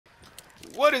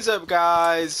What is up,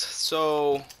 guys?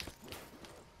 So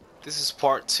this is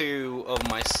part 2 of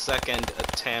my second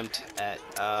attempt at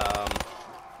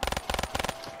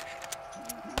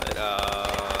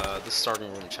the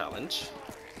starting room challenge.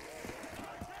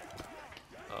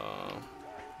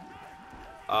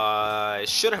 I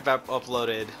should have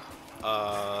uploaded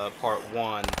part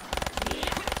 1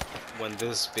 when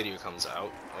this video comes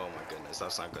out. Oh my goodness,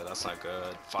 that's not good. That's not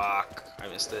good. Fuck, I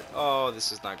missed it. Oh,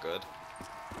 this is not good.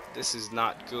 This is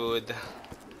not good.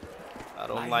 I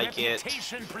don't like it.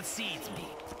 Precedes me.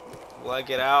 Will I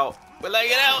get out? Will I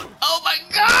get out? Oh my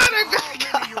god! I got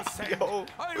out! Yo.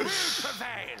 I will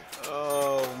prevail.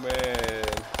 Oh man.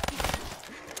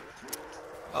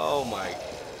 Oh my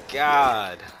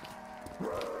god.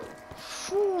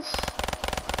 Whew.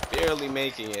 Barely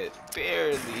making it.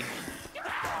 Barely.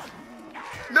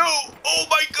 No! Oh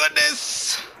my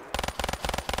goodness!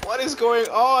 What is going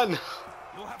on?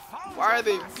 Why are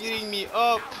they beating me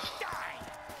up?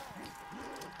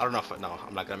 I don't know if no,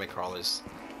 I'm not gonna make crawlers.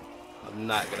 I'm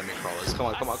not gonna make crawlers. Come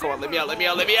on, come on, come on, let me out, let me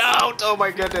out, let me out! Oh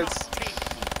my goodness.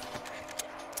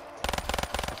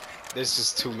 There's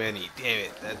just too many. Damn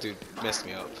it, that dude messed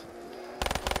me up.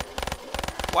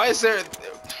 Why is there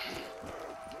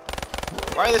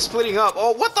Why are they splitting up?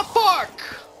 Oh, what the fuck?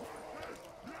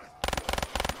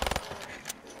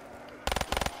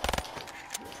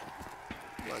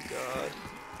 Oh my god.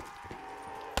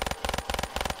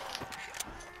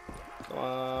 Come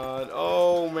on.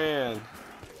 Oh man.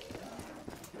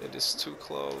 It is too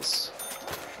close.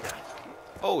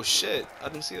 Oh shit. I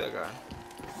didn't see that guy.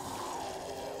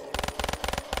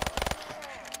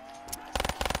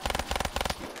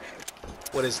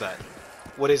 What is that?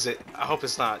 What is it? I hope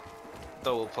it's not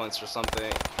double points or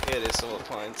something. It is double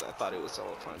points. I thought it was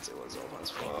double points. It was double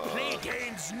points. Play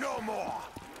games no more.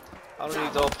 I don't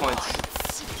need double points.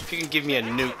 If you can give me a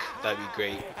nuke, that'd be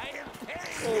great.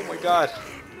 Oh my god.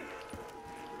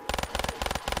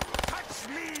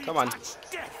 Come on.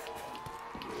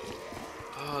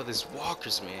 Oh, there's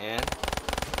walkers, man.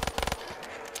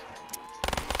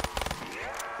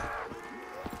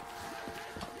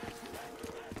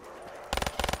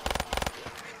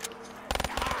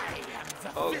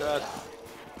 Oh god.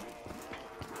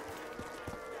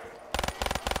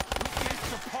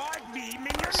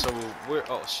 So we're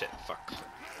oh shit, fuck.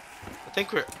 I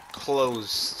think we're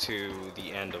close to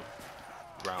the end of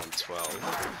round 12.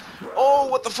 Oh,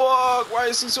 what the fuck? Why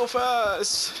is he so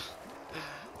fast?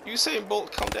 Usain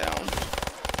Bolt, calm down.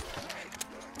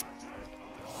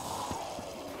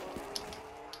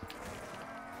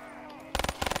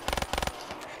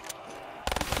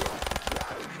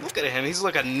 Look at him, he's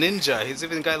like a ninja. He's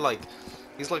even got like,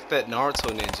 he's like that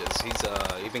Naruto ninjas. He's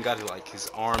even got like his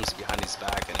arms behind his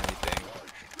back and everything.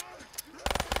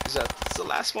 Is that the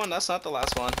last one? That's not the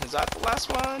last one. Is that the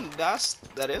last one?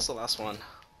 That is the last one.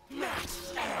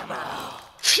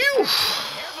 Phew!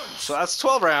 So that's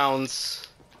 12 rounds.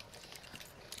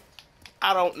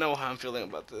 I don't know how I'm feeling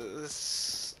about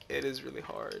this. It is really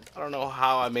hard. I don't know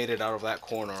how I made it out of that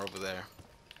corner over there.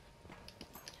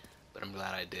 But I'm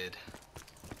glad I did.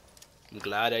 I'm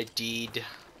glad I did.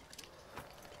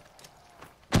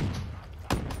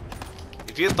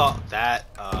 If you thought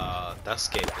that that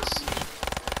escape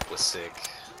was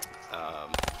sick, I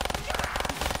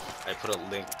put a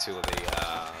link to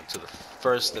the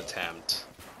first attempt.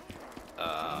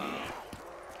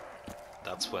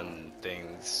 That's when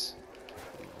things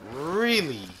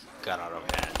really got out of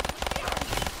hand,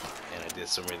 and I did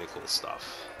some really cool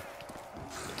stuff.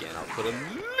 Again, I'll put a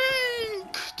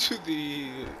link to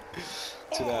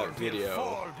that video.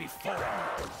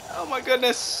 Oh my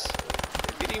goodness,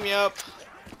 they're beating me up.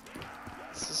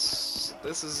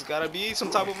 This has gotta be some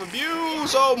type of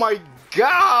abuse. Oh my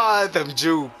god, them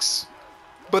jukes.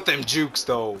 But them jukes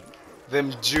though.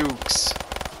 Them jukes.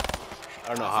 I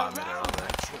don't know how I made it out there.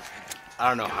 I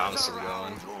don't know how I'm still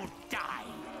going.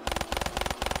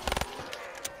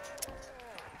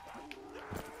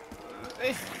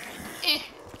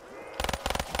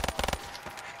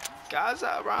 Guys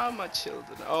around my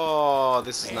children. Oh,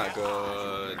 this is not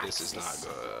good. This is not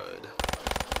good.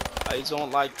 I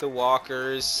don't like the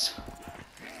walkers.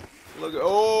 Look,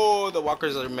 oh, the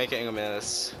walkers are making a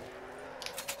mess.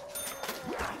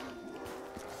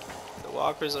 The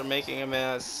walkers are making a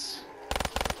mess.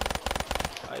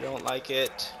 I don't like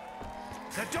it.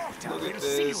 Look at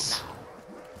this.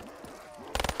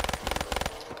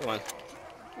 Come on.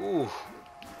 Ooh.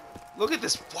 Look at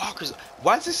this walkers.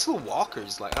 Why is this still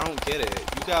walkers? Like, I don't get it.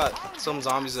 You got some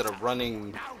zombies that are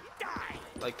running,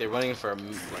 like they're running for,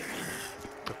 like,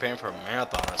 preparing for a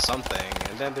marathon or something.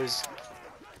 And then there's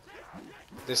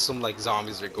some like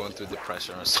zombies that are going through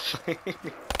depression or something.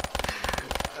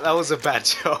 That was a bad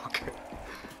joke.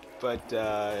 But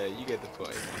you get the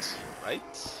point, right?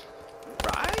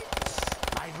 Right?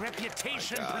 My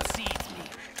reputation Oh my God. precedes me.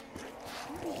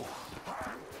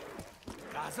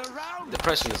 Gather round.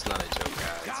 Depression is not a joke,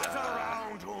 guys. Gather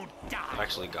round who I've die.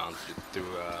 actually gone through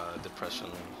depression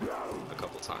a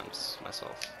couple times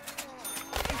myself.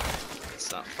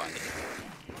 It's not funny.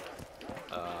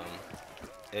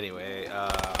 Anyway,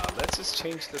 let's just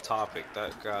change the topic.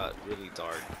 That got really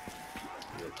dark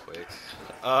real quick.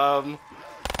 I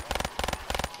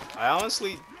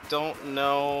honestly don't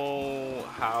know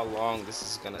how long this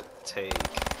is gonna take.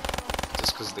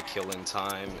 Just because the killing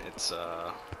time,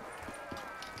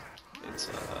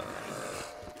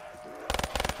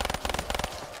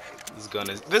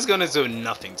 this gun is doing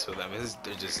nothing to them.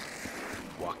 They're just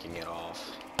walking it off.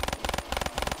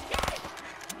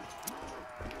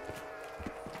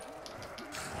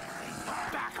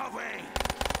 Back away.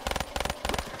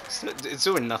 It's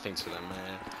doing nothing to them,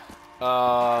 man.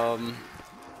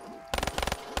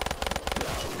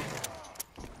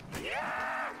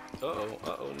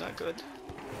 Uh-oh, not good.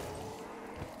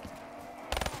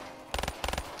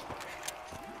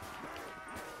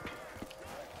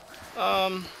 I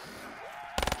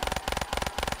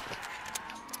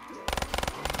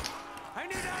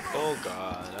need ammo. Oh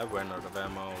god, I ran out of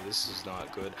ammo. This is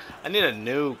not good. I need a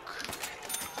nuke.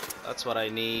 That's what I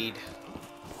need.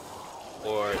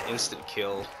 Or instant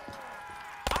kill.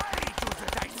 I do the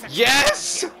dissection.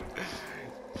 Yes!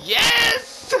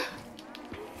 Yes!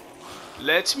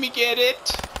 Let me get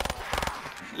it.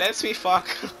 Let me fuck.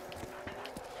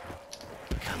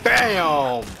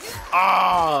 Bam!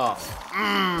 Ah!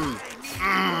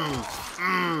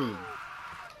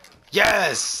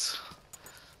 Yes!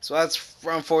 So that's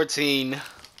round 14.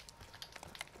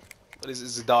 What is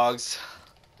this, dogs?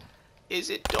 Is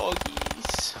it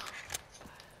doggies?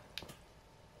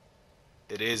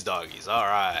 It is doggies,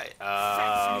 alright.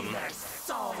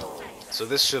 So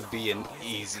this should be an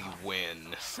easy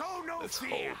win. Show no Let's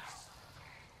fear. hope.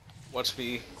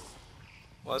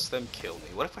 Watch them kill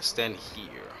me. What if I stand here?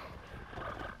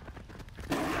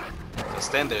 If I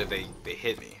stand there, they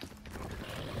hit me.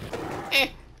 Eh.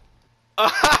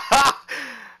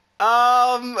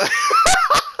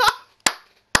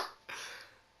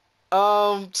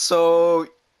 So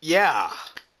yeah,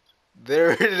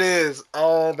 there it is.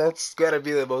 That's gotta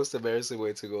be the most embarrassing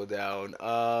way to go down.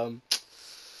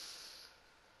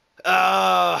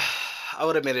 I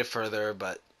would have made it further,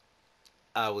 but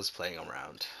I was playing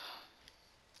around.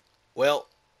 Well,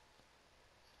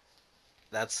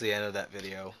 that's the end of that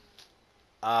video.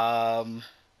 I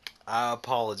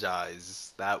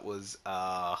apologize. That was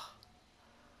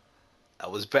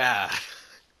bad.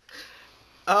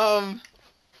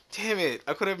 Damn it.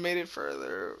 I could have made it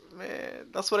further. Man,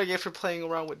 that's what I get for playing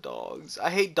around with dogs. I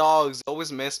hate dogs. They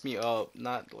always mess me up.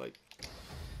 Not like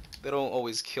they don't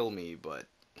always kill me, but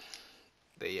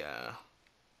they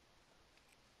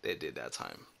did that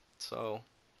time. So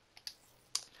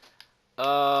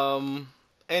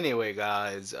anyway,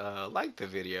 guys, like the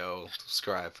video,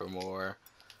 subscribe for more.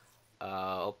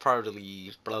 I'll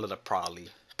probably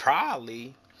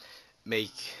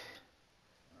make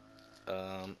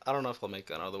I don't know if I'll make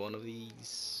another one of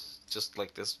these, just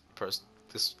like this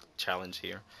challenge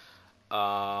here.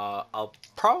 I'll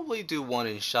probably do one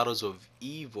in Shadows of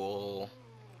Evil.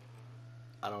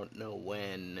 I don't know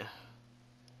when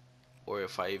or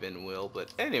if I even will,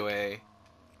 but anyway,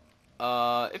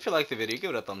 if you like the video,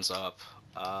 give it a thumbs up.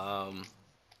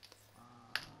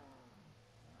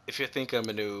 If you think I'm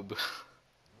a noob,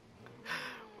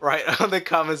 write on the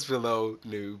comments below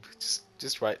noob.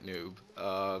 Just write noob.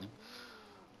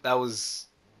 That was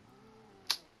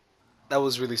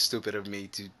really stupid of me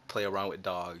to play around with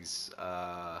dogs.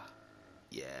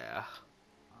 Yeah.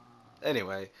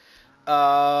 Anyway,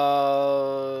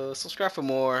 subscribe for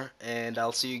more, and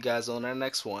I'll see you guys on our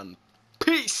next one.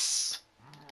 Peace!